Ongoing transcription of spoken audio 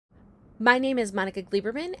My name is Monica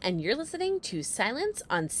Gleberman, and you're listening to Silence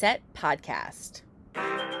on Set podcast.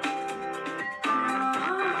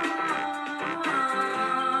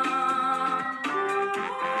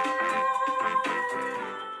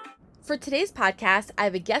 For today's podcast, I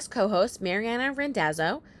have a guest co-host, Mariana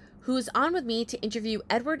Randazzo, who's on with me to interview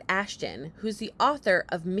Edward Ashton, who's the author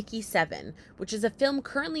of Mickey7, which is a film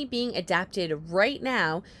currently being adapted right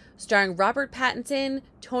now, starring Robert Pattinson,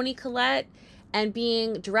 Toni Collette, and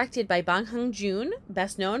being directed by Bong Joon-ho,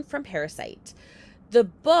 best known from Parasite. The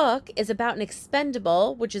book is about an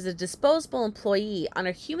expendable, which is a disposable employee on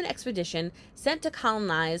a human expedition sent to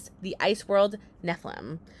colonize the ice world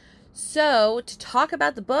Niflheim. So, to talk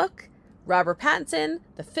about the book, Robert Pattinson,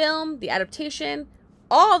 the film, the adaptation,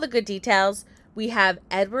 all the good details, we have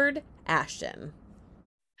Edward Ashton.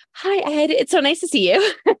 Hi, Ed. It's so nice to see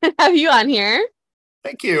you. Have you on here.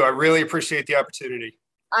 Thank you. I really appreciate the opportunity.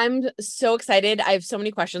 I'm so excited. I have so many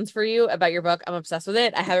questions for you about your book. I'm obsessed with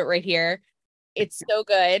it. I have it right here. It's so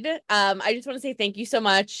good. I just want to say thank you so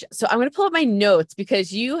much. So I'm going to pull up my notes because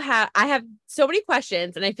I have so many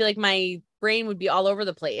questions and I feel like my brain would be all over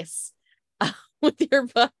the place with your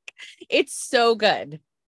book. It's so good.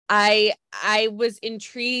 I was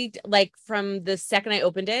intrigued, like, from the second I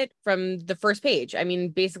opened it, from the first page. I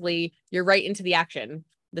mean, basically, you're right into the action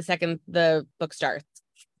the second the book starts.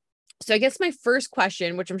 So I guess my first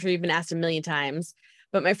question, which I'm sure you've been asked a million times,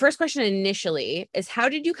 but my first question initially is, how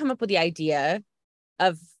did you come up with the idea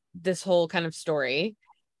of this whole kind of story?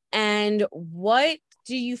 And what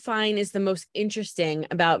do you find is the most interesting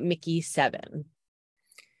about Mickey7?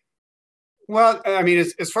 Well, I mean,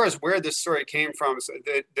 as far as where this story came from, so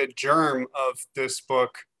the germ of this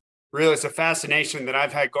book really is a fascination that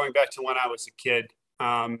I've had going back to when I was a kid,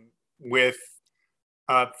 with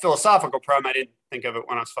a philosophical problem. I didn't think of it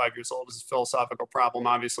when I was 5 years old as a philosophical problem,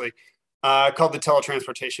 obviously, called the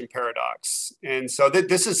teletransportation paradox. And so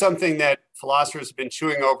this is something that philosophers have been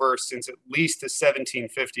chewing over since at least the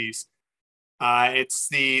 1750s. It's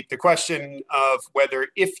the question of whether,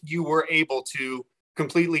 if you were able to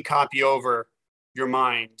completely copy over your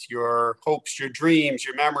mind, your hopes, your dreams,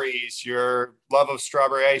 your memories, your love of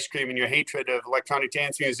strawberry ice cream, and your hatred of electronic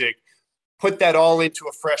dance music, put that all into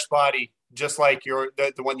a fresh body, just like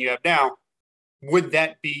the one you have now, would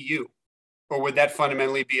that be you? Or would that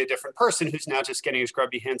fundamentally be a different person who's now just getting his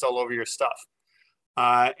grubby hands all over your stuff?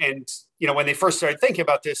 And, when they first started thinking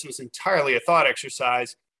about this, it was entirely a thought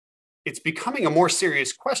exercise. It's becoming a more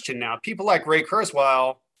serious question now. People like Ray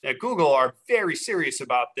Kurzweil at Google are very serious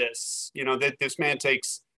about this. That this man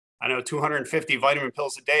takes, 250 vitamin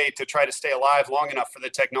pills a day to try to stay alive long enough for the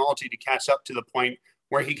technology to catch up to the point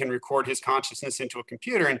where he can record his consciousness into a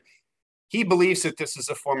computer. And he believes that this is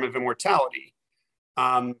a form of immortality.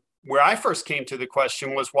 Where I first came to the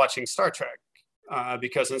question was watching Star Trek,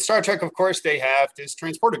 because in Star Trek, of course, they have this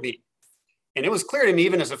transporter beam. And it was clear to me,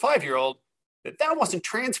 even as a 5-year-old, that wasn't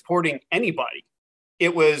transporting anybody.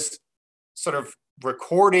 It was sort of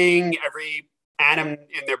recording every atom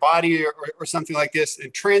in their body or something like this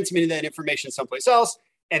and transmitting that information someplace else,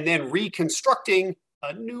 and then reconstructing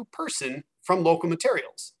a new person from local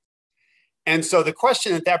materials. And so the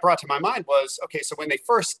question that brought to my mind was, okay, so when they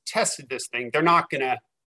first tested this thing, they're not going to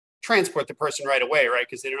transport the person right away, right?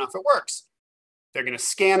 Because they don't know if it works. They're going to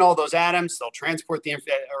scan all those atoms, they'll transmit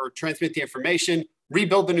the information,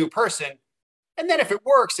 rebuild the new person. And then if it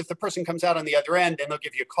works, if the person comes out on the other end, then they'll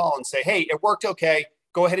give you a call and say, hey, it worked okay,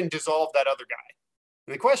 go ahead and dissolve that other guy.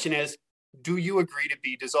 And the question is, do you agree to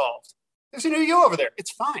be dissolved? There's a new you over there.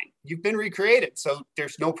 It's fine. You've been recreated. So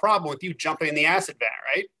there's no problem with you jumping in the acid vat,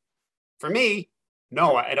 right? For me,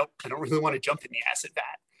 no, I don't really want to jump in the acid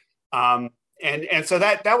vat. And so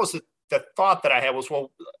that was the thought that I had was,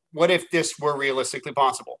 well, what if this were realistically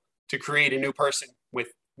possible to create a new person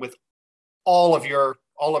with all of your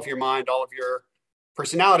mind, all of your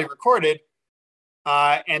personality recorded?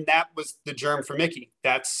 And that was the germ for Mickey.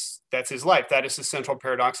 That's his life. That is the central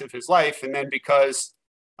paradox of his life. And then because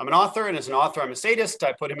I'm an author, and as an author, I'm a sadist,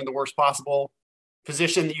 I put him in the worst possible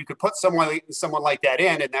position that you could put someone like that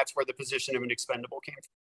in, and that's where the position of an expendable came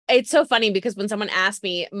from. It's so funny because when someone asked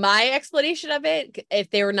me my explanation of it,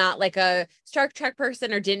 if they were not like a Star Trek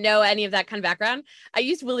person or didn't know any of that kind of background, I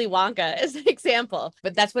used Willy Wonka as an example.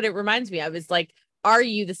 But that's what it reminds me of, is like, are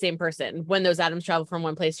you the same person when those atoms travel from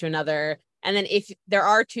one place to another? And then if there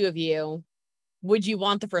are two of you, would you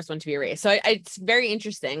want the first one to be erased? So it's very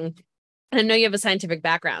interesting. And I know you have a scientific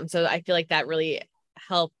background, so I feel like that really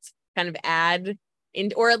helped kind of add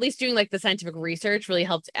in, or at least doing like the scientific research really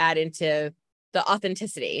helped add into the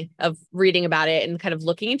authenticity of reading about it and kind of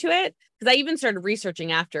looking into it. Because I even started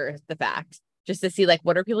researching after the fact, just to see, like,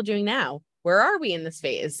 what are people doing now? where are we in this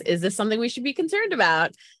phase? Is this something we should be concerned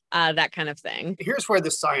about? That kind of thing. Here's where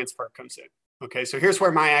the science part comes in. Okay, so here's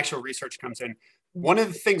where my actual research comes in. One of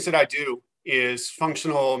the things that I do is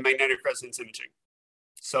functional magnetic resonance imaging.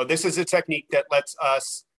 So this is a technique that lets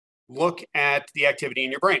us look at the activity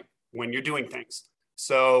in your brain when you're doing things.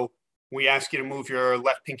 So we ask you to move your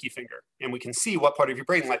left pinky finger, and we can see what part of your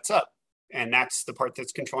brain lights up. And that's the part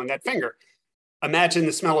that's controlling that finger. Imagine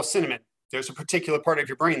the smell of cinnamon. There's a particular part of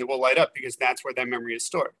your brain that will light up because that's where that memory is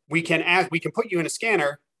stored. We can put you in a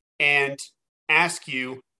scanner and ask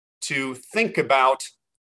you to think about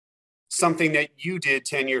something that you did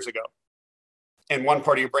 10 years ago, and one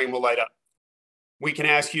part of your brain will light up. We can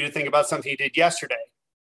ask you to think about something you did yesterday,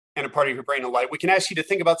 and a part of your brain will light up. We can ask you to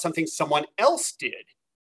think about something someone else did,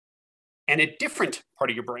 and a different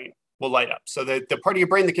part of your brain will light up. So the part of your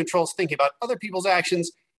brain that controls thinking about other people's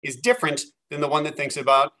actions is different than the one that thinks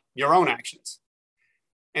about your own actions.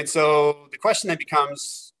 And so the question then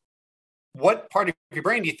becomes, what part of your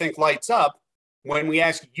brain do you think lights up when we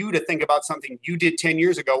ask you to think about something you did 10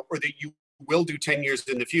 years ago or that you will do 10 years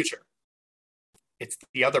in the future? It's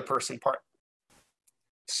the other person part.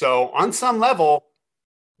 So on some level,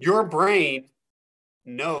 your brain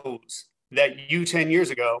knows that you 10 years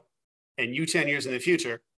ago and you 10 years in the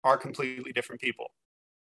future are completely different people.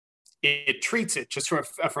 It treats it, just from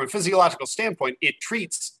a physiological standpoint, it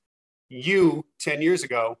treats you 10 years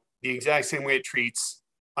ago the exact same way it treats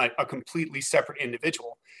a completely separate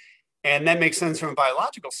individual. And that makes sense from a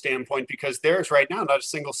biological standpoint because there's right now not a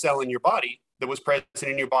single cell in your body that was present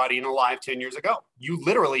in your body and alive 10 years ago. You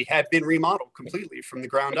literally have been remodeled completely from the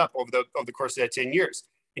ground up over the course of that 10 years.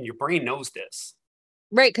 And your brain knows this.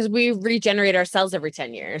 Right, because we regenerate our cells every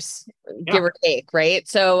 10 years, Yeah. give or take, right?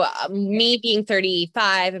 So me being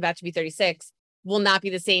 35, about to be 36, will not be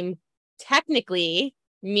the same, technically,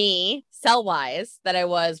 me, cell-wise, that I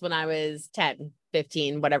was when I was 10,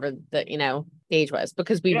 15, whatever the age was,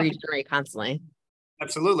 because we regenerate constantly.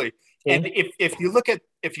 Absolutely. Yeah. And if you look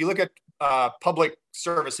at public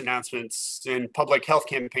service announcements and public health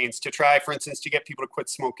campaigns to try, for instance, to get people to quit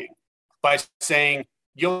smoking by saying,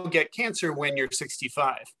 you'll get cancer when you're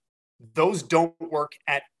 65. Those don't work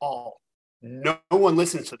at all. No one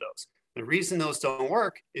listens to those. The reason those don't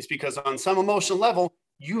work is because on some emotional level,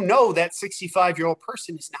 you know that 65-year-old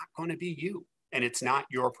person is not going to be you, and it's not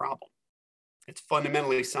your problem. It's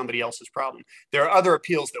fundamentally somebody else's problem. There are other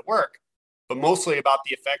appeals that work, but mostly about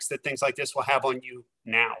the effects that things like this will have on you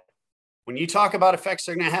now. When you talk about effects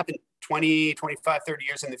that are going to happen 20, 25, 30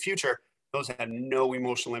 years in the future, those have no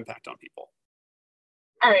emotional impact on people.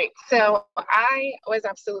 All right, so I was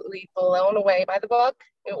absolutely blown away by the book.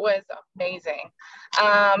 It was amazing.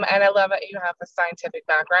 And I love that you have a scientific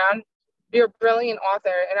background. You're a brilliant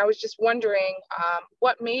author, and I was just wondering,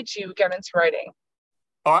 what made you get into writing?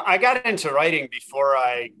 I got into writing before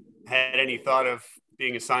I had any thought of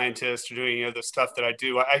being a scientist or doing any of the stuff that I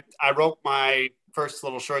do. I wrote my first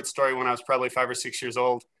little short story when I was probably 5 or 6 years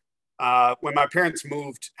old. When my parents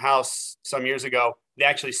moved house some years ago, they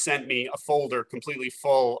actually sent me a folder completely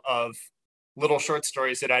full of little short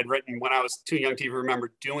stories that I'd written when I was too young to even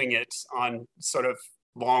remember doing it on sort of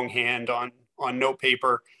longhand on note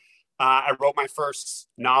paper. I wrote my first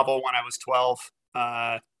novel when I was 12,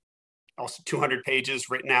 also 200 pages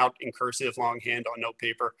written out in cursive longhand on note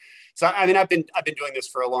paper. So, I mean, I've been doing this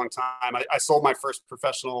for a long time. I sold my first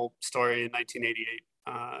professional story in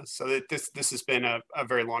 1988. So this has been a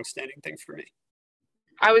very long-standing thing for me.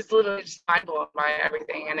 I was literally just mind blown by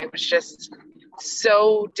everything, and it was just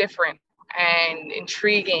so different and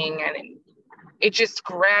intriguing, and it just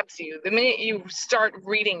grabs you. The minute you start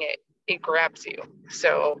reading it, it grabs you.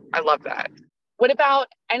 So I love that. What about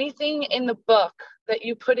anything in the book that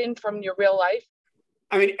you put in from your real life?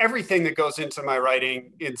 I mean, everything that goes into my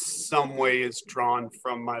writing in some way is drawn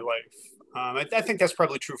from my life. I think that's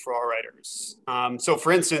probably true for all writers. So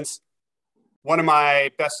for instance, one of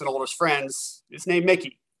my best and oldest friends is named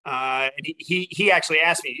Mickey. And he actually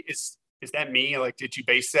asked me, is that me? Like, did you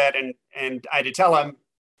base that? And I had to tell him,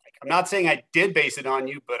 like, I'm not saying I did base it on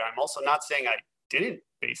you, but I'm also not saying I didn't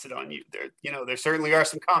base it on you. There certainly are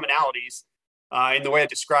some commonalities in the way I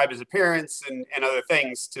describe his appearance and other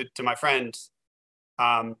things to my friend.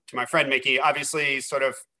 To my friend Mickey, obviously sort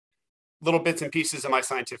of little bits and pieces of my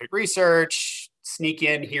scientific research, sneak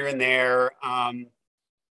in here and there.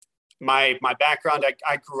 My background,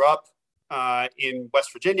 I grew up in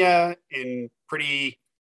West Virginia in pretty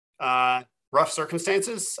rough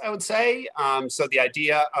circumstances, I would say. So the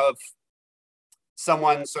idea of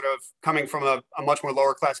someone sort of coming from a much more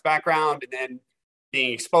lower class background and then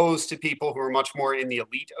being exposed to people who are much more in the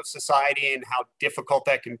elite of society and how difficult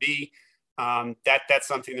that can be. That's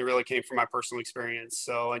something that really came from my personal experience.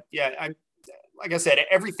 So yeah, like I said,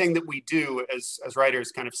 everything that we do as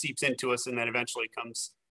writers kind of seeps into us, and then eventually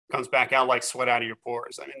comes back out like sweat out of your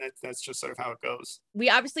pores. I mean, that's just sort of how it goes. We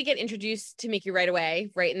obviously get introduced to Mickey right away,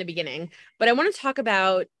 right in the beginning, but I want to talk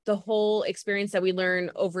about the whole experience that we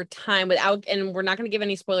learn over time without, and we're not going to give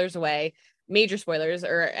any spoilers away, major spoilers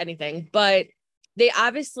or anything, but they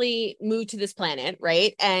obviously move to this planet,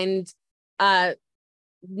 right? And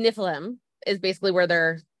Niflheim is basically where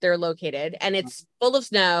they're located, and it's full of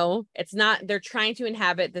snow. It's not, they're trying to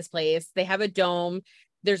inhabit this place. They have a dome.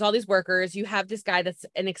 There's all these workers. You have this guy that's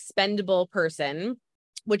an expendable person,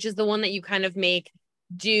 which is the one that you kind of make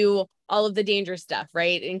do all of the dangerous stuff,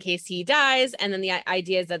 right? In case he dies. And then the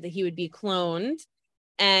idea is that he would be cloned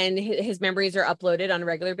and his memories are uploaded on a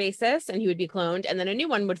regular basis, and he would be cloned, and then a new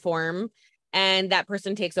one would form, and that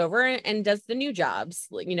person takes over and does the new jobs,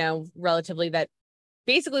 you know, relatively, that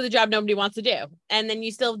basically the job nobody wants to do. And then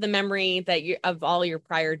you still have the memory that you of all your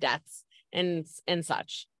prior deaths and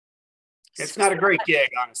such. It's not a great gig,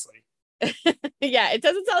 honestly. Yeah, it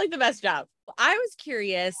doesn't sound like the best job. I was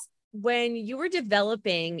curious, when you were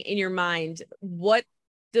developing in your mind what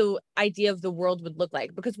the idea of the world would look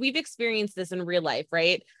like, because we've experienced this in real life,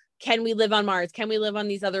 right? Can we live on Mars? Can we live on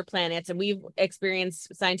these other planets? And we've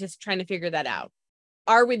experienced scientists trying to figure that out.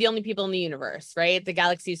 Are we the only people in the universe, right? The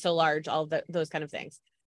galaxy is so large, all of those kind of things.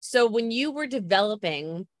 So when you were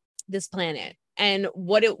developing this planet and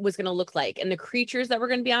what it was going to look like and the creatures that were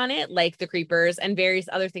going to be on it, like the creepers and various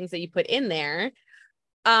other things that you put in there,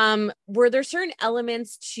 were there certain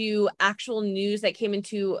elements to actual news that came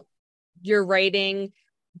into your writing?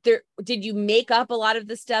 Did you make up a lot of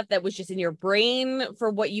the stuff that was just in your brain for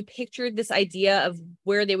what you pictured this idea of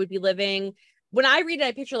where they would be living? When I read it,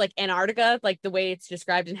 I picture like Antarctica, like the way it's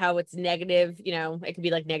described and how it's negative, you know, it could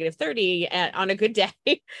be like -30 on a good day,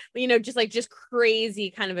 you know, just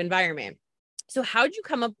crazy kind of environment. So how'd you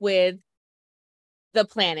come up with the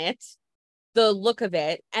planet, the look of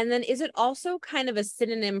it? And then is it also kind of a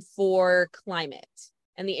synonym for climate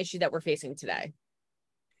and the issue that we're facing today?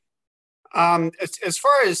 As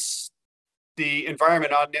far as the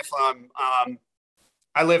environment on Niflheim,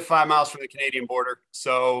 I live 5 miles from the Canadian border.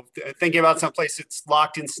 So thinking about someplace that's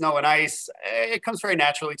locked in snow and ice, it comes very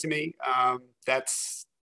naturally to me. That's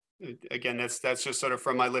just sort of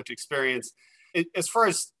from my lived experience. As far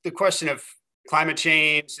as the question of climate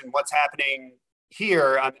change and what's happening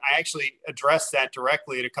here, I actually address that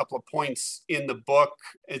directly at a couple of points in the book.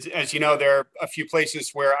 As you know, there are a few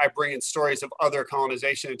places where I bring in stories of other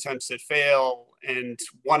colonization attempts that fail. And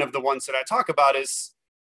one of the ones that I talk about is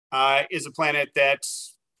a planet that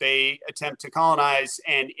they attempt to colonize,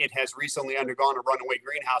 and it has recently undergone a runaway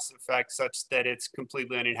greenhouse effect such that it's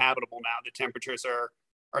completely uninhabitable now. The temperatures are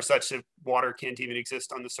such that water can't even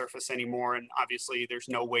exist on the surface anymore. And obviously there's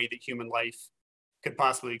no way that human life could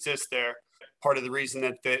possibly exist there. Part of the reason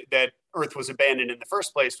that Earth was abandoned in the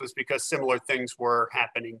first place was because similar things were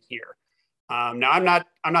happening here. Now,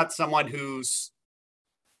 I'm not someone who's,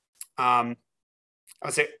 I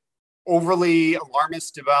would say, overly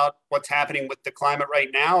alarmist about what's happening with the climate right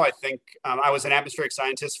now. I think I was an atmospheric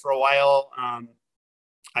scientist for a while.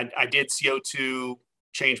 I did CO2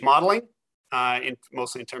 change modeling,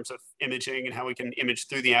 mostly in terms of imaging and how we can image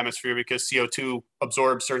through the atmosphere, because CO2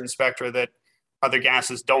 absorbs certain spectra that other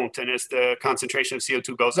gases don't. And as the concentration of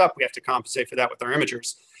CO2 goes up, we have to compensate for that with our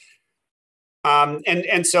imagers.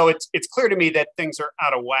 And so it's clear to me that things are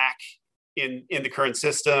out of whack in the current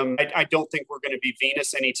system. I don't think we're going to be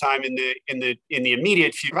Venus anytime in the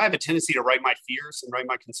immediate future. I have a tendency to write my fears and write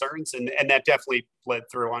my concerns, and that definitely bled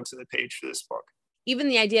through onto the page for this book. Even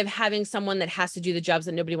the idea of having someone that has to do the jobs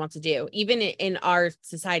that nobody wants to do. Even in our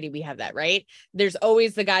society, we have that, right? There's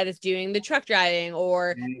always the guy that's doing the truck driving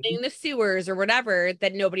or in the sewers or whatever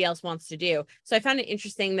that nobody else wants to do. So I found it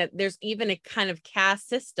interesting that there's even a kind of caste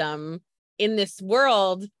system in this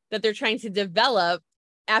world that they're trying to develop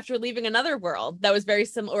after leaving another world that was very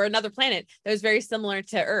similar, or another planet that was very similar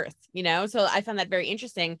to Earth, you know? So I found that very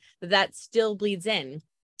interesting that still bleeds in.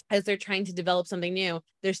 As they're trying to develop something new,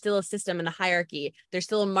 there's still a system and a hierarchy. There's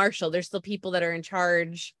still a marshal. There's still people that are in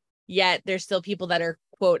charge, yet there's still people that are,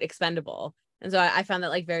 quote, expendable. And so I found that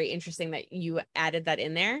like very interesting that you added that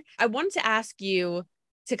in there. I wanted to ask you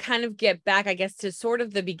to kind of get back, I guess, to sort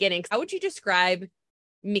of the beginning. How would you describe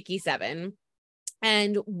Mickey7?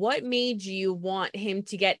 And what made you want him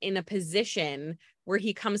to get in a position where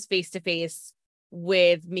he comes face to face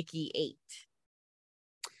with Mickey8?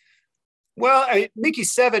 Well,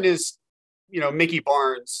 Mickey7 is, Mickey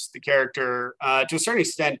Barnes, the character, to a certain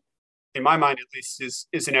extent, in my mind at least,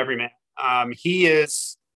 is an everyman. He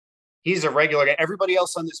is He's a regular guy. Everybody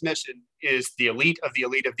else on this mission is the elite of the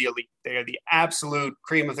elite of the elite. They are the absolute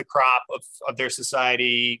cream of the crop of their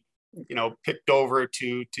society, picked over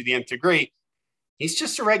to the nth degree. He's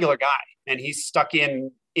just a regular guy, and he's stuck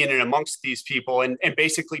in and amongst these people and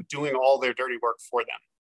basically doing all their dirty work for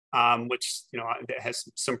them, which has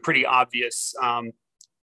some pretty obvious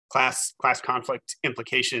class conflict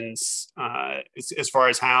implications as far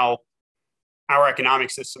as how our economic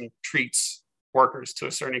system treats workers to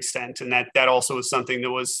a certain extent. And that also was something that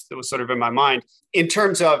was sort of in my mind. In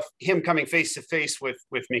terms of him coming face to face with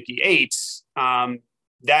Mickey-8,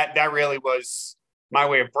 that really was my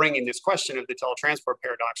way of bringing this question of the teletransport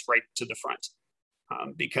paradox right to the front.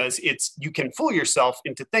 Because you can fool yourself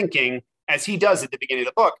into thinking, as he does at the beginning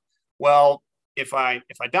of the book, well, if I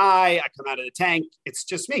die, I come out of the tank, it's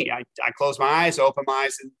just me. I close my eyes, open my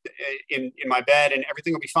eyes in my bed, and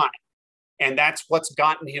everything will be fine. And that's what's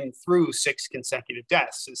gotten him through 6 consecutive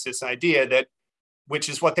deaths, is this idea that, which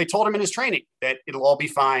is what they told him in his training, that it'll all be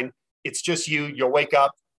fine. It's just you'll wake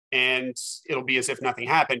up and it'll be as if nothing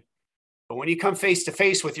happened. But when you come face to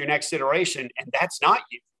face with your next iteration, and that's not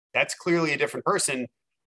you, that's clearly a different person,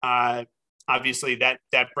 obviously that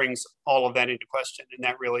brings all of that into question. And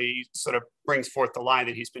that really sort of brings forth the lie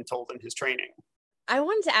that he's been told in his training. I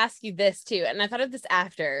wanted to ask you this too, and I thought of this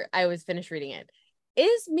after I was finished reading it.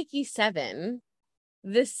 Is Mickey-7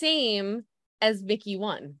 the same as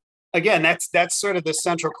Mickey-1? Again, that's sort of the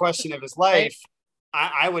central question of his life.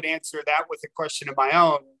 Right? I would answer that with a question of my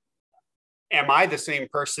own. Am I the same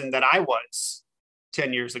person that I was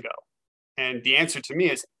 10 years ago? And the answer to me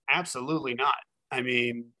is absolutely not. I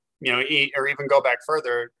mean, or even go back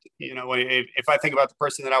further, if I think about the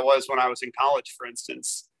person that I was when I was in college, for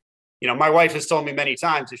instance, my wife has told me many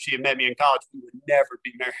times if she had met me in college, we would never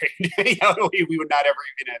be married. We would not ever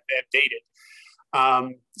even have dated.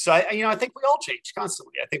 So I think we all change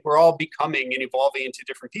constantly. I think we're all becoming and evolving into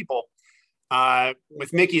different people.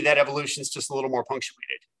 With Mickey, that evolution is just a little more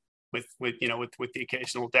punctuated with the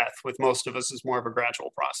occasional death. With most of us, is more of a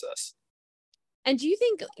gradual process. And do you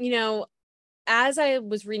think, as I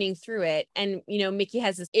was reading through it, and Mickey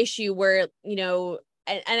has this issue where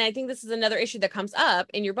and I think this is another issue that comes up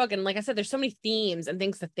in your book. And like I said, there's so many themes and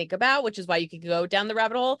things to think about, which is why you could go down the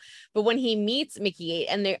rabbit hole. But when he meets Mickey-8,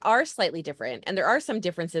 and they are slightly different, and there are some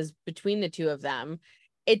differences between the two of them,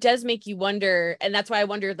 it does make you wonder. And that's why I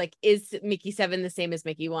wondered, like, is Mickey-7 the same as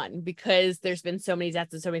Mickey-1? Because there's been so many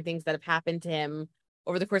deaths and so many things that have happened to him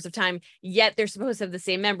over the course of time, yet they're supposed to have the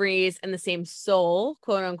same memories and the same soul,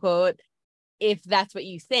 quote unquote, if that's what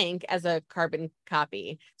you think as a carbon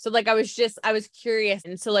copy. So like, I was curious.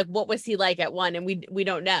 And so like, what was he like at 1? And we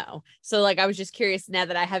don't know. So like, I was just curious now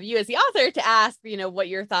that I have you as the author to ask, what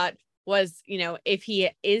your thought was, if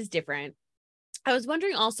he is different. I was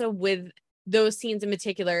wondering also with those scenes in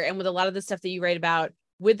particular, and with a lot of the stuff that you write about,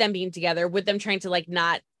 with them being together, with them trying to like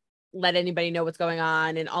not let anybody know what's going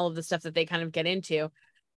on, and all of the stuff that they kind of get into,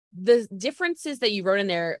 the differences that you wrote in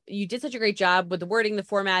there, you did such a great job with the wording, the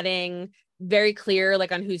formatting, very clear,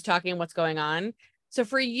 like on who's talking and what's going on. So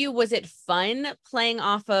for you, was it fun playing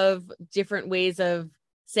off of different ways of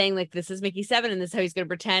saying, like, this is Mickey-7 and this is how he's going to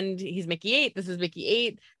pretend he's Mickey-8. This is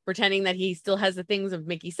Mickey-8 pretending that he still has the things of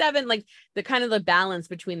Mickey-7, like the kind of the balance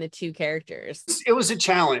between the two characters. It was a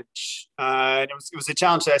challenge. It was a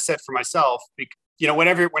challenge that I set for myself because,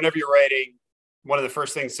 whenever you're writing, one of the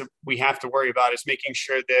first things that we have to worry about is making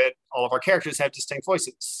sure that all of our characters have distinct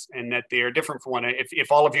voices and that they are different from one another.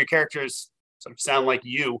 If all of your characters sort of sound like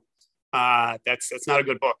you, that's not a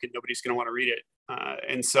good book, and nobody's going to want to read it.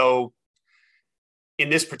 And so in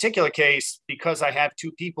this particular case, because I have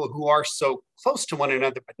two people who are so close to one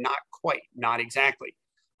another, but not quite, not exactly,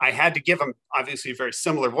 I had to give them obviously very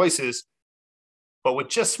similar voices, but with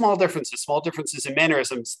just small differences in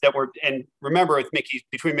mannerisms that were, and remember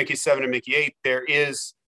between Mickey-7 and Mickey-8, there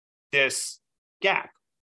is this gap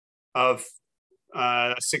of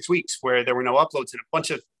 6 weeks where there were no uploads, and a bunch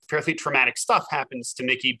of fairly traumatic stuff happens to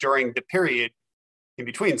Mickey during the period in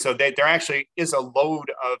between. So there actually is a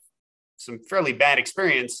load of some fairly bad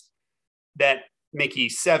experience that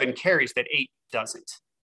Mickey-7 carries that 8 doesn't.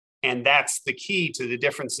 And that's the key to the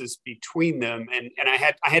differences between them. And I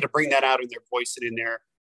had to bring that out in their voice and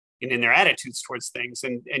in their attitudes towards things.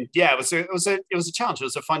 And yeah, it was a challenge. It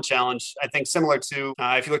was a fun challenge. I think similar to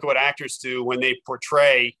if you look at what actors do when they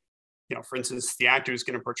portray, for instance, the actor is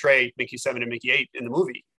going to portray Mickey-7 and Mickey-8 in the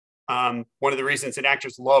movie. One of the reasons that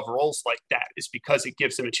actors love roles like that is because it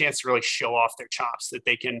gives them a chance to really show off their chops, that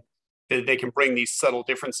they can bring these subtle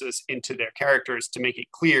differences into their characters to make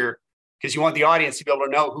it clear, because you want the audience to be able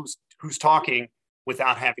to know who's talking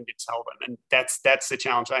without having to tell them. And that's the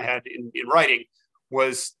challenge I had in writing,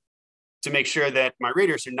 was to make sure that my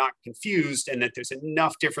readers are not confused and that there's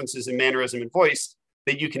enough differences in mannerism and voice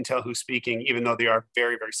that you can tell who's speaking, even though they are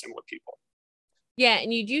very, very similar people. Yeah,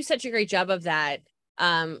 and you do such a great job of that.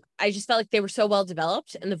 I just felt like they were so well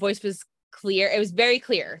developed and the voice was clear. It was very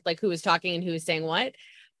clear, like who was talking and who was saying what.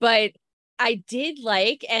 But I did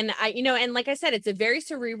like, and and like I said, it's a very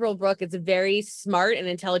cerebral book. It's a very smart and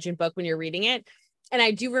intelligent book when you're reading it. And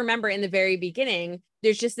I do remember in the very beginning,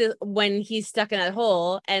 there's just this, when he's stuck in that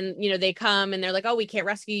hole and, they come and they're like, oh, we can't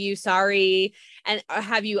rescue you. Sorry. And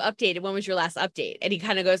have you updated? When was your last update? And he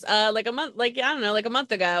kind of goes, like a month, like, I don't know, like a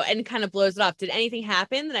month ago, and kind of blows it off. Did anything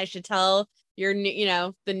happen that I should tell your,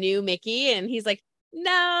 the new Mickey? And he's like,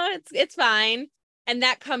 no, it's fine. And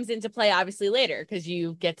that comes into play obviously later because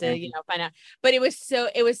you get to, find out. But it was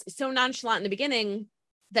so nonchalant in the beginning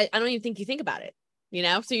that I don't even think you think about it.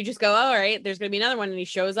 So you just go, oh, all right, there's going to be another one. And he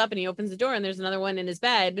shows up and he opens the door and there's another one in his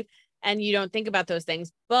bed and you don't think about those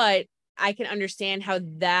things. But I can understand how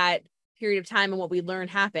that period of time and what we learned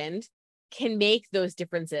happened can make those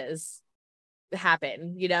differences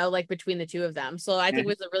happen, like between the two of them. So I think it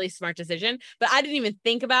was a really smart decision, but I didn't even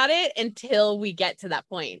think about it until we get to that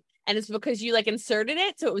point. And it's because you like inserted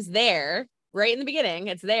it. So it was there right in the beginning.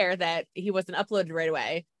 It's there that he wasn't uploaded right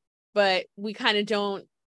away, but we kind of don't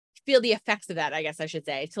feel the effects of that, I guess I should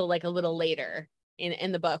say, till like a little later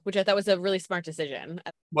in the book, which I thought was a really smart decision.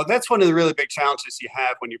 Well, that's one of the really big challenges you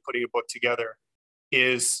have when you're putting a book together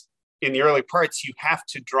is in the early parts, you have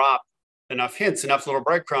to drop enough hints, enough little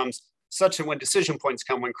breadcrumbs, such that when decision points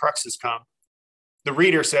come, when cruxes come, the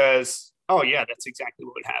reader says, oh yeah, that's exactly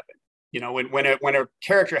what would happen. When a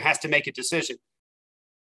character has to make a decision,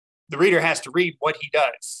 the reader has to read what he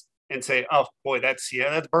does and say, oh boy, that's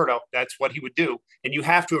Berto. That's what he would do. And you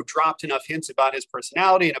have to have dropped enough hints about his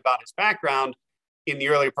personality and about his background in the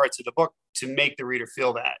earlier parts of the book to make the reader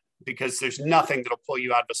feel that, because there's nothing that'll pull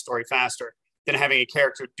you out of a story faster than having a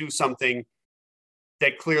character do something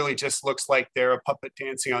that clearly just looks like they're a puppet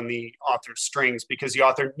dancing on the author's strings because the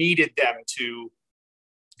author needed them to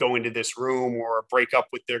go into this room or break up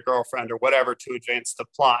with their girlfriend or whatever to advance the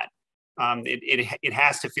plot. It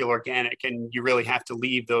has to feel organic, and you really have to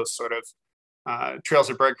leave those sort of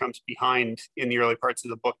trails of breadcrumbs behind in the early parts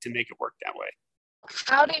of the book to make it work that way.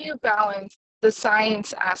 How do you balance the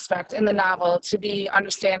science aspect in the novel to be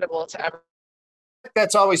understandable to everyone?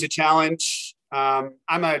 That's always a challenge.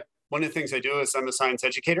 One of the things I do is I'm a science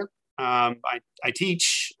educator. I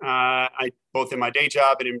teach, both in my day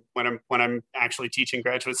job and when I'm actually teaching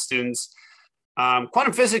graduate students.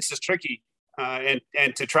 Quantum physics is tricky, and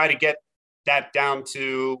to try to get that down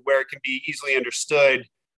to where it can be easily understood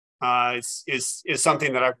is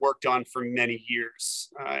something that I've worked on for many years.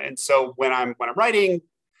 And so when I'm writing,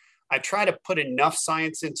 I try to put enough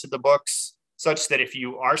science into the books such that if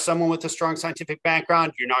you are someone with a strong scientific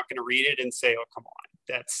background, you're not going to read it and say, oh, come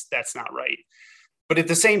on, that's not right. But at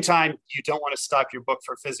the same time, you don't want to stop your book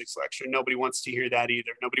for a physics lecture. Nobody wants to hear that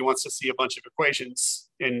either. Nobody wants to see a bunch of equations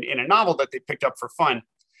in a novel that they picked up for fun.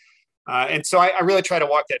 And so I really try to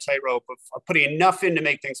walk that tightrope of putting enough in to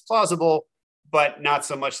make things plausible, but not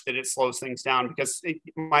so much that it slows things down, because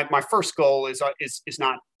my first goal is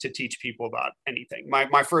not to teach people about anything.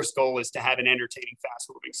 My first goal is to have an entertaining,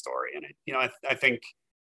 fast-moving story. And I think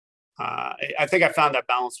I found that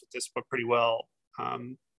balance with this book pretty well.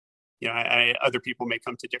 Other people may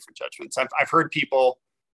come to different judgments. I've heard people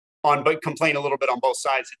complain a little bit on both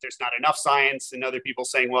sides that there's not enough science, and other people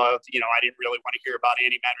saying, well, I didn't really want to hear about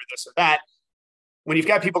antimatter, this or that. When you've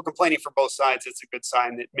got people complaining from both sides, it's a good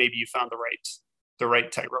sign that maybe you found the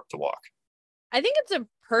right tightrope to walk. I think it's a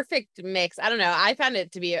perfect mix. I don't know. I found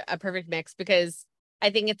it to be a perfect mix because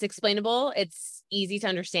I think it's explainable. It's easy to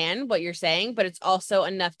understand what you're saying, but it's also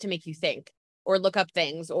enough to make you think or look up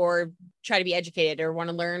things or try to be educated or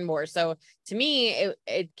want to learn more. So to me,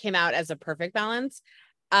 it came out as a perfect balance.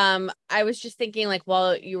 I was just thinking, like,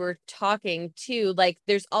 while you were talking too, like,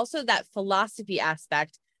 there's also that philosophy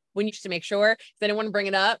aspect when you just to make sure, because I didn't want to bring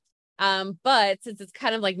it up. But since it's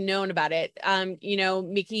kind of like known about it,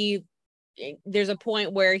 Mickey, there's a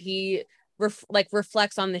point where he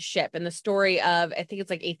reflects on the ship and the story of, I think it's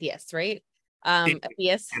like atheists, right?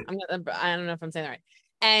 Atheists. I don't know if I'm saying that right.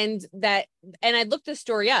 And I looked the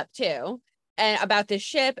story up too, and about this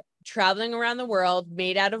ship traveling around the world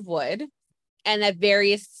made out of wood, and that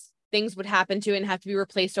various things would happen to it and have to be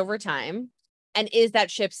replaced over time. And is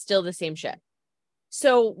that ship still the same ship?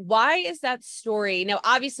 So why is that story? Now,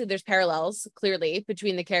 obviously there's parallels clearly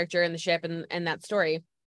between the character and the ship and that story,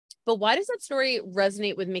 but why does that story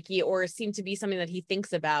resonate with Mickey or seem to be something that he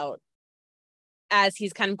thinks about as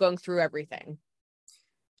he's kind of going through everything?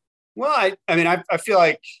 Well, I feel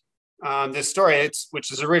like this story,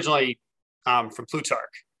 which is originally from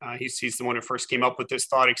Plutarch. He's the one who first came up with this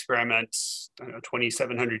thought experiment,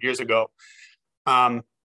 2,700 years ago. But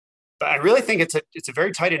I really think it's a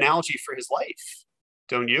very tight analogy for his life,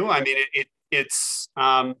 don't you? I mean, it's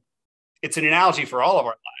an analogy for all of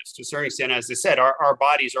our lives to a certain extent. As I said, our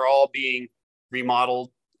bodies are all being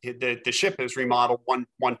remodeled. The ship is remodeled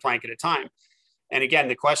one plank at a time. And again,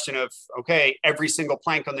 the question of, okay, every single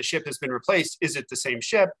plank on the ship has been replaced. Is it the same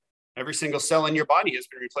ship? Every single cell in your body has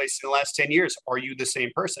been replaced in the last 10 years. Are you the same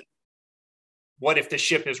person? What if the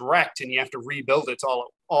ship is wrecked and you have to rebuild it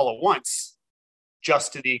all at once,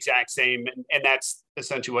 just to the exact same? And that's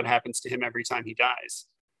essentially what happens to him every time he dies.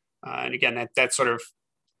 And again, that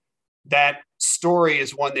story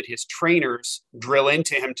is one that his trainers drill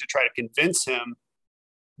into him to try to convince him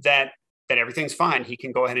that everything's fine. He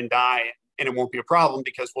can go ahead and die and it won't be a problem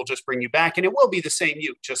because we'll just bring you back and it will be the same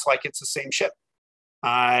you, just like it's the same ship.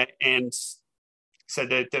 And so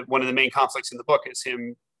that one of the main conflicts in the book is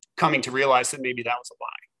him coming to realize that maybe that was a lie.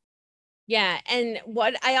 Yeah. And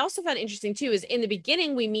what I also found interesting too is in the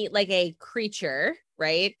beginning, we meet like a creature,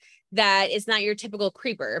 right? That is not your typical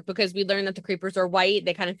creeper, because we learn that the creepers are white.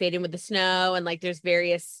 They kind of fade in with the snow, and like there's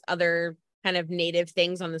various other kind of native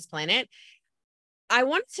things on this planet. I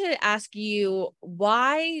wanted to ask you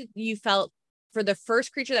why you felt for the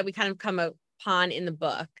first creature that we kind of come upon in the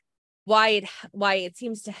book, why it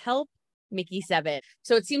seems to help Mickey7.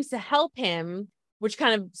 So it seems to help him, which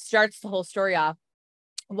kind of starts the whole story off.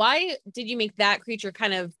 Why did you make that creature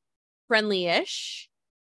kind of friendly-ish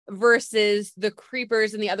versus the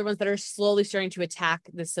creepers and the other ones that are slowly starting to attack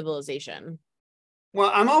the civilization? Well,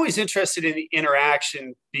 I'm always interested in the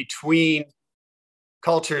interaction between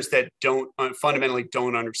cultures that fundamentally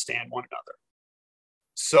don't understand one another.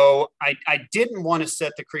 So I didn't want to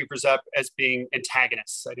set the creepers up as being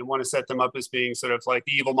antagonists. I didn't want to set them up as being sort of like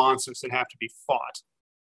the evil monsters that have to be fought.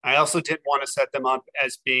 I also didn't want to set them up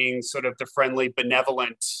as being sort of the friendly,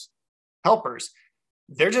 benevolent helpers.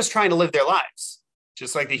 They're just trying to live their lives,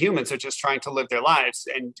 just like the humans are just trying to live their lives.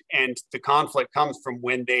 And the conflict comes from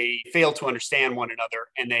when they fail to understand one another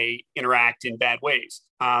and they interact in bad ways.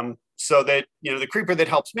 So that, the creeper that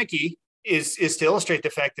helps Mickey is to illustrate the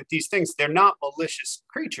fact that these things, they're not malicious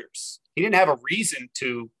creatures. He didn't have a reason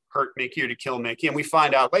to hurt Mickey or to kill Mickey. And we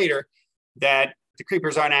find out later that the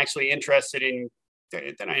creepers aren't actually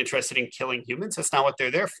they're not interested in killing humans. That's not what they're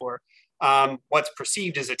there for. What's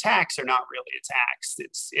perceived as attacks are not really attacks.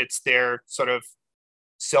 It's their sort of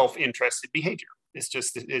self-interested behavior. It's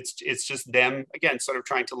just them, again, sort of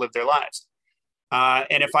trying to live their lives.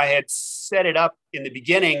 And if I had set it up in the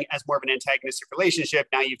beginning as more of an antagonistic relationship,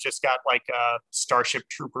 now you've just got like a Starship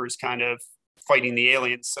Troopers kind of fighting the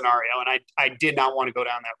aliens scenario. And I did not want to go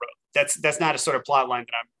down that road. That's not a sort of plot line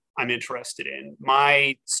that I'm interested in.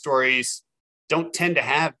 My stories don't tend to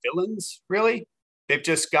have villains, really. They've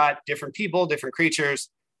just got different people, different creatures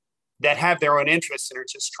that have their own interests and are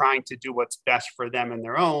just trying to do what's best for them and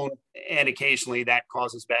their own. And occasionally that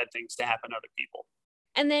causes bad things to happen to other people.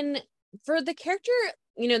 And then for the character,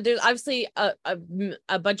 there's obviously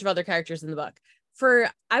a bunch of other characters in the book.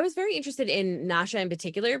 I was very interested in Nasha in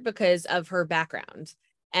particular because of her background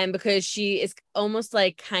and because she is almost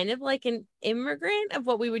like kind of like an immigrant of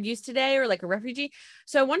what we would use today, or like a refugee.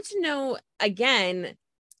 So I wanted to know, again,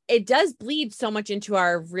 it does bleed so much into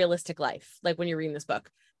our realistic life, like when you're reading this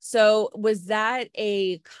book. So was that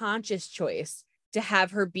a conscious choice to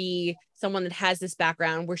have her be someone that has this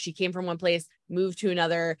background where she came from one place, moved to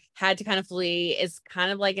another, had to kind of flee, is kind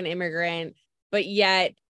of like an immigrant, but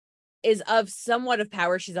yet is of somewhat of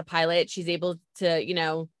power? She's a pilot. She's able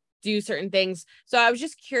to, do certain things. So I was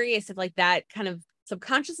just curious if like that kind of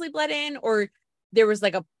subconsciously bled in, or there was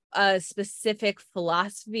like a specific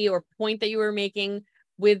philosophy or point that you were making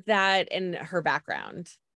with that and her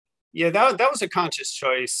background. Yeah, that was a conscious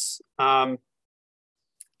choice. One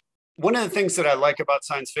of the things that I like about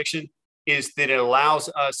science fiction is that it allows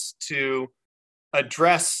us to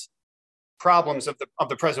address problems of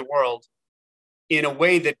the present world in a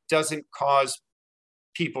way that doesn't cause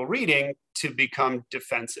people reading to become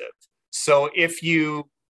defensive. So if you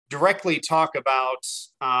directly talk about,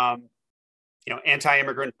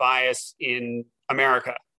 anti-immigrant bias in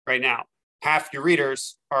America right now, half your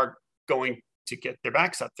readers are going to get their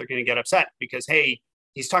backs up. They're going to get upset because, hey,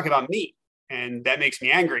 he's talking about me, and that makes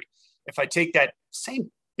me angry. If I take that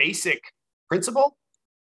same basic principle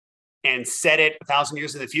and set it 1,000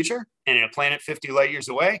 years in the future and in a planet 50 light years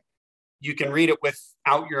away, you can read it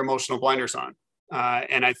without your emotional blinders on.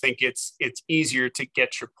 And I think it's easier to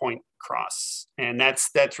get your point across. And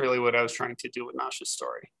that's really what I was trying to do with Nasha's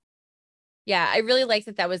story. Yeah, I really like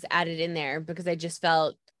that was added in there because I just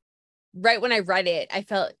felt right when I read it, I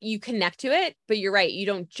felt you connect to it, but you're right, you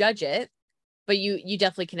don't judge it, but you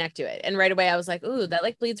definitely connect to it. And right away I was like, ooh, that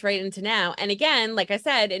like bleeds right into now. And again, like I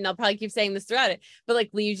said, and I'll probably keep saying this throughout it, but like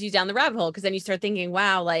leads you down the rabbit hole, because then you start thinking,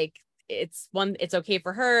 wow, like it's okay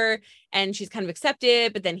for her and she's kind of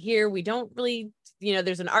accepted, but then here we don't really,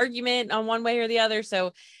 there's an argument on one way or the other.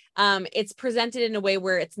 So it's presented in a way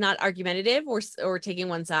where it's not argumentative or taking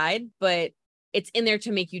one side, but it's in there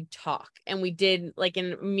to make you talk. And we did, like,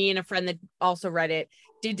 in me and a friend that also read it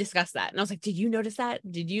did discuss that. And I was like, did you notice that?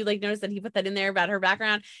 Did you like notice that he put that in there about her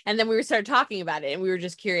background? And then we started talking about it and we were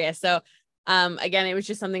just curious. So again, it was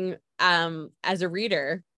just something as a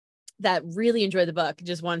reader that really enjoyed the book,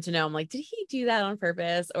 just wanted to know, I'm like, did he do that on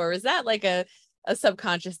purpose? Or was that like a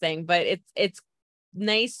subconscious thing? But it's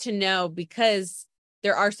nice to know, because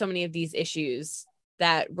there are so many of these issues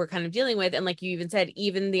that we're kind of dealing with. And like you even said,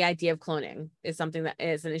 even the idea of cloning is something that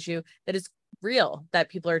is an issue that is real, that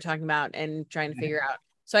people are talking about and trying to figure out.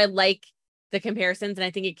 So I like the comparisons, and I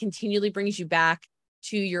think it continually brings you back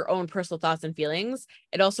to your own personal thoughts and feelings.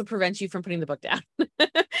 It also prevents you from putting the book down,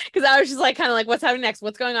 because I was just like, kind of like, what's happening next?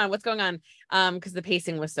 What's going on? Because the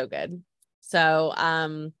pacing was so good. So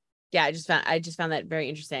yeah, I just found that very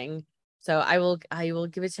interesting. So I will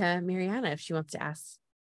give it to Mariana if she wants to ask.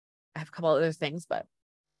 I have a couple other things, but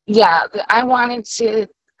yeah, I wanted to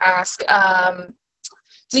ask,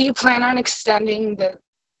 do you plan on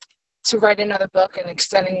to write another book and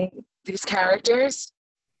extending these characters?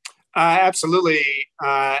 Absolutely.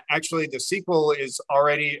 Actually, the sequel is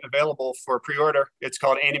already available for pre-order. It's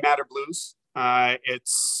called Antimatter Blues.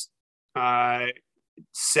 It's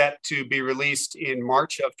set to be released in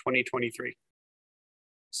March of 2023.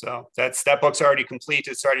 So that book's already complete.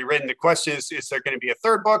 It's already written. The question is there going to be a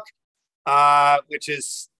third book? Which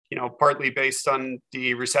is, partly based on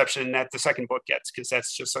the reception that the second book gets, because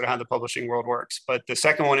that's just sort of how the publishing world works. But the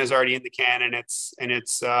second one is already in the can, and it's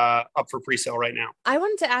up for pre-sale right now. I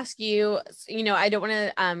wanted to ask you, I don't want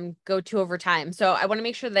to go too over time, so I want to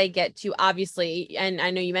make sure they get to, obviously, and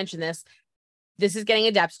I know you mentioned this is getting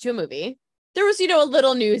adapted to a movie. There was, a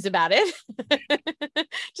little news about it,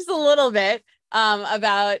 just a little bit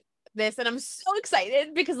about this, and I'm so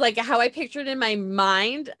excited because, like, how I pictured in my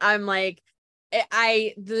mind, I'm like,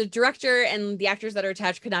 the director and the actors that are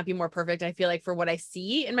attached could not be more perfect, I feel like, for what I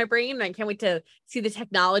see in my brain. And I can't wait to see the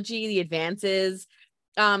technology, the advances,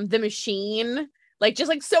 the machine, like, just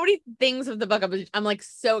like so many things of the book. I'm like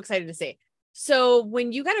so excited to see. So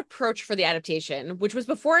when you got approached for the adaptation, which was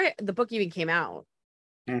before the book even came out,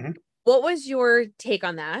 what was your take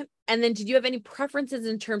on that? And then did you have any preferences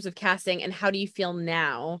in terms of casting, and how do you feel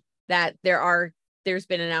now that there's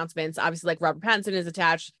been announcements? Obviously, like, Robert Pattinson is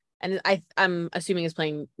attached, and I'm assuming is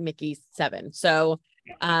playing Mickey7. So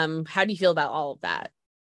how do you feel about all of that?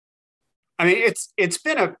 I mean, it's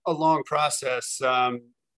been a long process.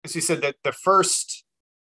 As you said, that the first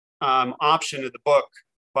option of the book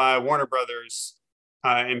by Warner Brothers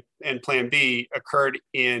and Plan B occurred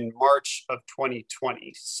in March of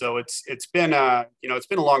 2020. So it's been a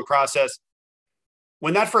long process.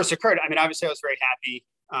 When that first occurred, I mean, obviously I was very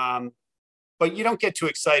happy. But you don't get too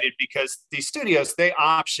excited, because these studios, they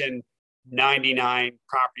option 99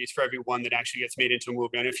 properties for every one that actually gets made into a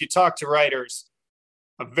movie. And if you talk to writers,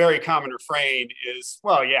 a very common refrain is,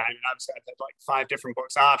 well, yeah, I mean, obviously I've had like 5 different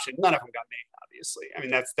books optioned. None of them got made, obviously. I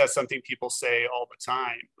mean, that's something people say all the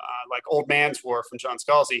time. Like Old Man's War from John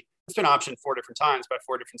Scalzi, it's been optioned 4 different times by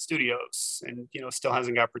 4 different studios, and, still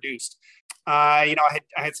hasn't got produced. I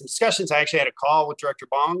had some discussions. I actually had a call with director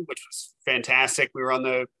Bong, which was fantastic. We were on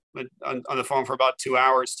the phone for about 2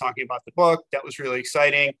 hours talking about the book. That was really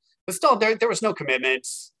exciting. But still, there was no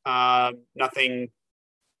commitments, nothing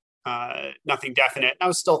definite. And I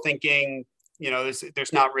was still thinking,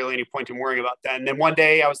 there's not really any point in worrying about that. And then one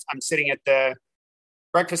day I'm sitting at the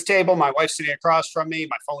breakfast table. My wife's sitting across from me.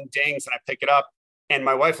 My phone dings and I pick it up. And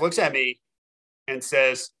my wife looks at me and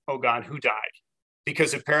says, "Oh God, who died?"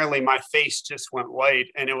 Because apparently my face just went white.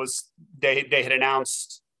 And it was, they had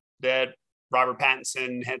announced that Robert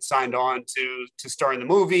Pattinson had signed on to star in the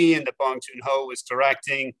movie, and that Bong Joon-ho was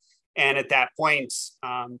directing. And at that point,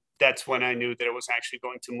 that's when I knew that it was actually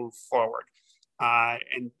going to move forward.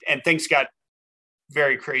 And things got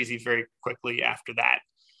very crazy very quickly after that.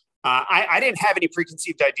 I didn't have any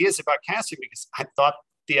preconceived ideas about casting, because I thought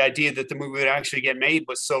the idea that the movie would actually get made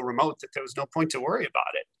was so remote that there was no point to worry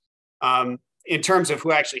about it. In terms of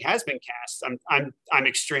who actually has been cast, I'm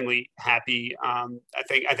extremely happy. I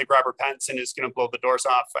think Robert Pattinson is going to blow the doors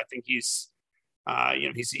off. I think he's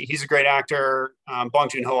a great actor. Bong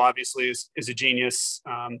Joon-ho obviously is a genius.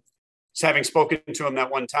 Just having spoken to him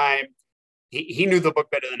that one time, he knew the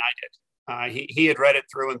book better than I He had read it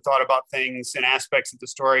through and thought about things and aspects of the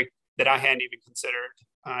story that I hadn't even considered.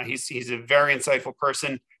 He's a very insightful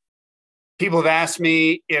person. People have asked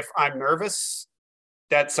me if I'm nervous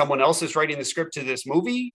that someone else is writing the script to this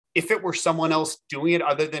movie. If it were someone else doing it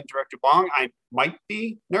other than Director Bong, I might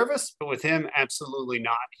be nervous, but with him, absolutely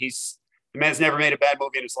not. The man's never made a bad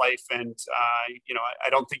movie in his life, and I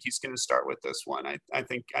don't think he's going to start with this one. I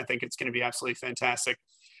think it's going to be absolutely fantastic.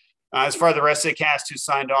 As far as the rest of the cast who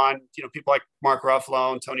signed on, people like Mark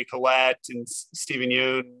Ruffalo and Toni Collette and Stephen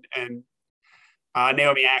Yeun and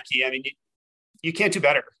Naomi Ackie. I mean, you can't do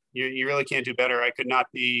better. You really can't do better. I could not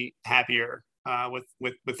be happier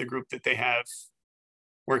with the group that they have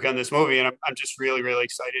work on this movie, and I'm just really, really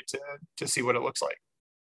excited to see what it looks like.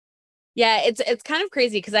 Yeah, it's kind of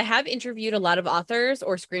crazy because I have interviewed a lot of authors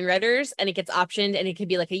or screenwriters, and it gets optioned, and it could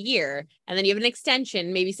be like a year, and then you have an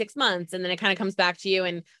extension, maybe 6 months, and then it kind of comes back to you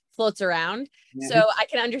and floats around. Mm-hmm. So I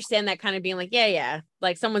can understand that kind of being like, yeah,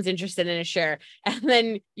 like someone's interested in a sure, and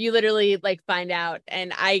then you literally like find out,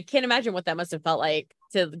 and I can't imagine what that must have felt like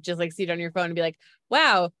to just like see it on your phone and be like,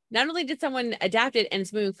 wow, not only did someone adapt it and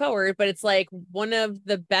it's moving forward, but it's like one of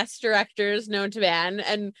the best directors known to man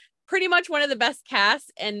and pretty much one of the best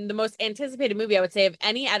casts and the most anticipated movie, I would say, of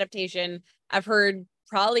any adaptation I've heard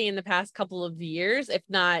probably in the past couple of years, if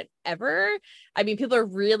not ever. I mean, people are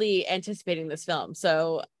really anticipating this film.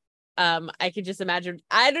 So I could just imagine,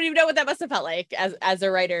 I don't even know what that must have felt like as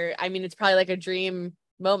a writer. I mean, it's probably like a dream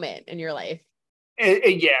moment in your life.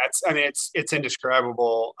 It's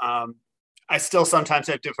indescribable. I still sometimes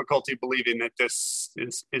have difficulty believing that this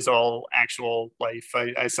is all actual life.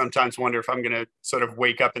 I sometimes wonder if I'm going to sort of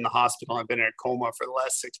wake up in the hospital. I've been in a coma for the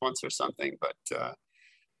last 6 months or something, but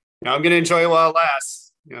I'm going to enjoy it while it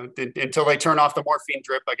lasts. Until they turn off the morphine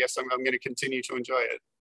drip, I guess I'm going to continue to enjoy it.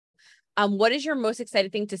 What is your most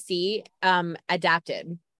excited thing to see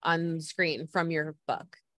adapted on screen from your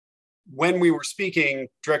book? When we were speaking,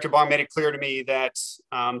 Director Bong made it clear to me that,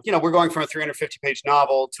 we're going from a 350-page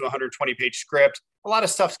novel to a 120-page script. A lot of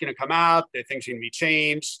stuff's going to come out. Things are going to be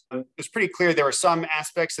changed. It was pretty clear there were some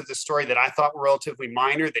aspects of the story that I thought were relatively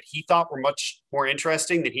minor that he thought were much more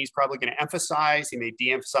interesting that he's probably going to emphasize. He may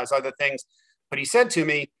de-emphasize other things. But he said to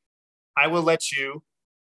me, I will let you,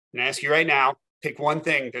 and I ask you right now, pick one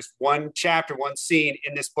thing. There's one chapter, one scene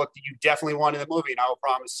in this book that you definitely want in the movie, and I will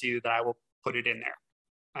promise you that I will put it in there.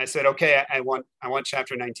 I said, okay, I want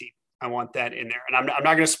chapter 19. I want that in there. And I'm not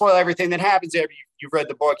going to spoil everything that happens there. You've read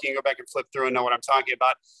the book. You can go back and flip through and know what I'm talking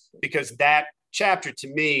about, because that chapter to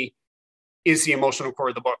me is the emotional core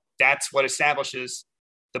of the book. That's what establishes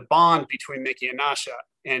the bond between Mickey and Nasha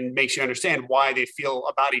and makes you understand why they feel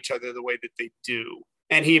about each other the way that they do.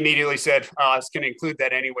 And he immediately said, I was going to include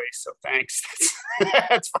that anyway, so thanks.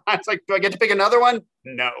 That's fine. It's like, do I get to pick another one?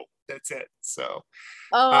 No, that's it. So.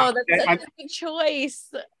 Oh, that's such a good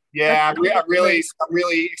choice. Yeah, I'm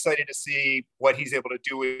really excited to see what he's able to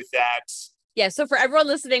do with that. Yeah, so for everyone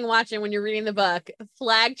listening, watching, when you're reading the book,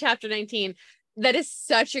 flag chapter 19. That is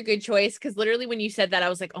such a good choice, because literally when you said that, I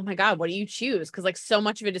was like, oh my God, what do you choose? Because like so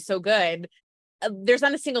much of it is so good. There's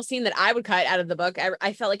not a single scene that I would cut out of the book.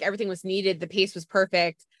 I felt like everything was needed. The pace was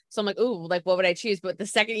perfect. So I'm like, ooh, like what would I choose? But the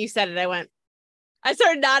second you said it, I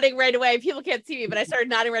started nodding right away. People can't see me, but I started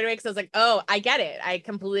nodding right away because I was like, oh, I get it. I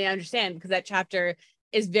completely understand, because that chapter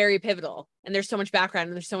is very pivotal and there's so much background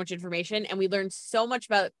and there's so much information. And we learned so much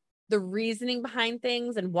about the reasoning behind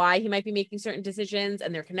things and why he might be making certain decisions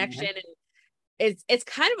and their connection. Mm-hmm. And it's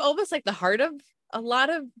kind of almost like the heart of a lot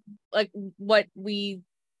of like what we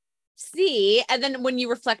see. And then when you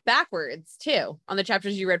reflect backwards too on the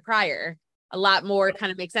chapters you read prior, a lot more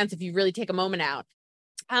kind of makes sense if you really take a moment out.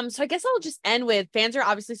 So I guess I'll just end with, fans are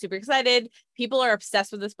obviously super excited. People are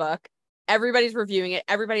obsessed with this book. Everybody's reviewing it.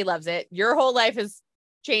 Everybody loves it. Your whole life has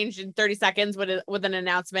changed in 30 seconds with an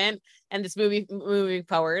announcement and this movie moving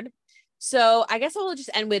forward. So I guess I'll just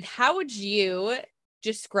end with, how would you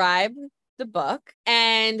describe the book,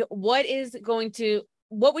 and what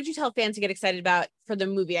would you tell fans to get excited about for the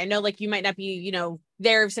movie? I know like you might not be,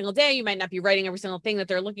 there every single day. You might not be writing every single thing that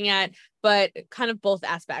they're looking at, but kind of both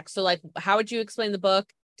aspects. So like, how would you explain the book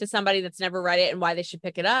to somebody that's never read it and why they should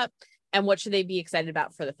pick it up? And what should they be excited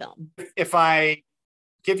about for the film? If I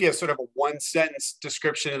give you a sort of a one sentence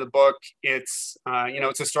description of the book, it's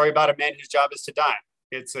a story about a man whose job is to die.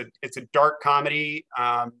 It's a dark comedy.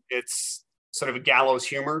 It's sort of a gallows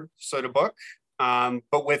humor sort of book,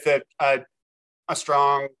 but with a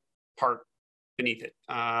strong part beneath it.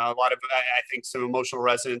 A lot of, I think, some emotional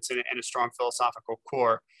resonance and a strong philosophical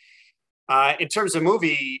core. In terms of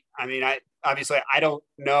movie, I mean, I don't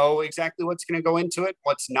know exactly what's going to go into it,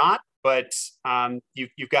 what's not, but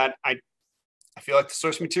you've got, I feel like the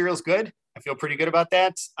source material is good. I feel pretty good about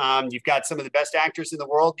that. You've got some of the best actors in the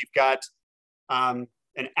world. You've got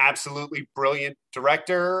an absolutely brilliant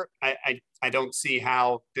director. I don't see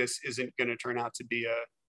how this isn't going to turn out to be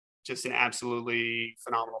just an absolutely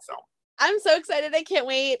phenomenal film. I'm so excited. I can't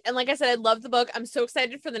wait. And like I said, I love the book. I'm so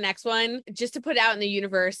excited for the next one, just to put out in the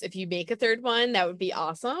universe. If you make a third one, that would be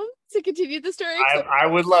awesome to continue the story. I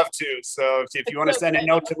would love to. So if you want to send a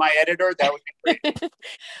note to my editor, that would be great.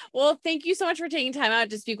 Well, thank you so much for taking time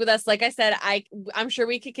out to speak with us. Like I said, I'm sure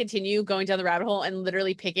we could continue going down the rabbit hole and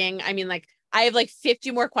literally picking. I mean, like, I have like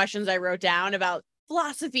 50 more questions I wrote down about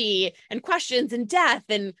philosophy and questions and death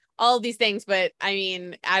and all of these things. But I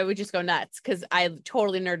mean, I would just go nuts because I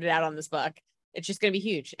totally nerded out on this book. It's just going to be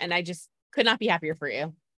huge. And I just could not be happier for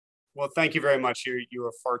you. Well, thank you very much. You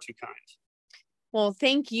are far too kind. Well,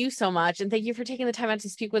 thank you so much. And thank you for taking the time out to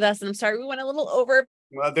speak with us. And I'm sorry we went a little over.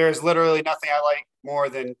 Well, there's literally nothing I like more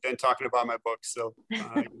than talking about my books. So,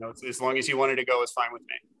 as long as you wanted to go, it's fine with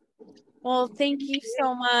me. Well, thank you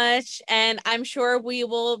so much. And I'm sure we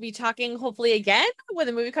will be talking hopefully again when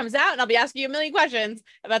the movie comes out. And I'll be asking you a million questions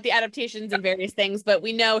about the adaptations and various things. But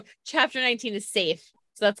we know chapter 19 is safe.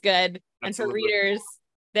 So that's good. Absolutely. And for readers,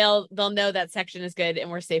 they'll know that section is good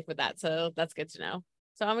and we're safe with that. So that's good to know.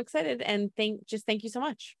 So I'm excited and thank you so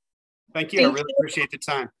much. Thank you. I really appreciate the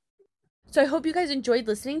time. So I hope you guys enjoyed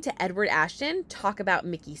listening to Edward Ashton talk about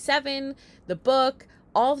Mickey7, the book,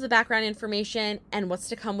 all of the background information, and what's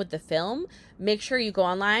to come with the film. Make sure you go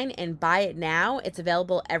online and buy it now. It's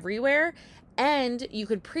available everywhere. And you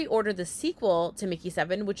can pre-order the sequel to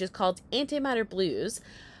Mickey7, which is called Antimatter Blues.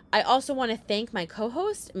 I also want to thank my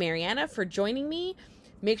co-host, Mariana, for joining me.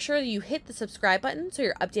 Make sure that you hit the subscribe button so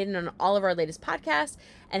you're updated on all of our latest podcasts,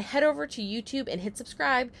 and head over to YouTube and hit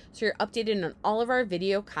subscribe so you're updated on all of our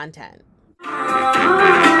video content.